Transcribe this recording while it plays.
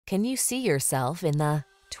Can you see yourself in the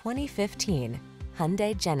 2015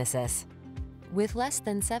 Hyundai Genesis? With less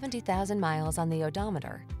than 70,000 miles on the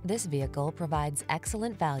odometer, this vehicle provides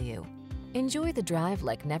excellent value. Enjoy the drive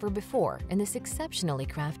like never before in this exceptionally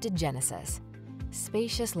crafted Genesis.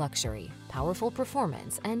 Spacious luxury, powerful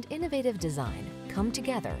performance, and innovative design come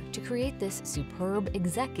together to create this superb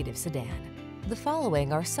executive sedan. The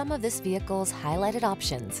following are some of this vehicle's highlighted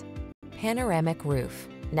options: panoramic roof,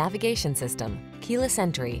 navigation system, keyless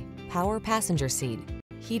entry, power passenger seat,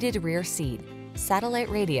 heated rear seat, satellite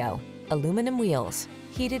radio, aluminum wheels,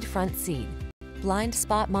 heated front seat, blind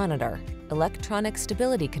spot monitor, electronic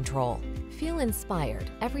stability control. Feel inspired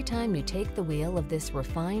every time you take the wheel of this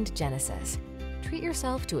refined Genesis. Treat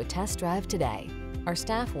yourself to a test drive today. Our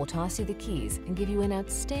staff will toss you the keys and give you an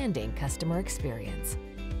outstanding customer experience.